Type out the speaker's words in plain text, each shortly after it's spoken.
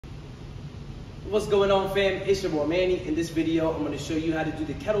What's going on, fam? It's your boy Manny. In this video, I'm going to show you how to do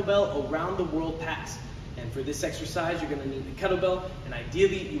the kettlebell around the world pass. And for this exercise, you're going to need the kettlebell, and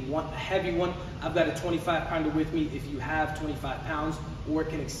ideally you want a heavy one. I've got a 25-pounder with me. If you have 25 pounds or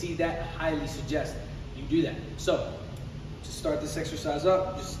can exceed that, I highly suggest you do that. So to start this exercise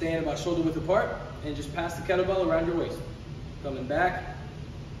up, just stand about shoulder width apart and just pass the kettlebell around your waist. Coming back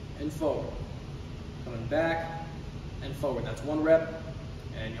and forward. Coming back and forward. That's one rep.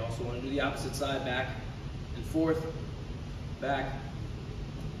 And you also want to do the opposite side, back and forth, back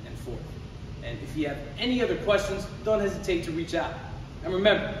and forth. And if you have any other questions, don't hesitate to reach out. And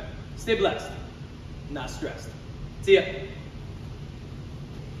remember, stay blessed, not stressed. See ya.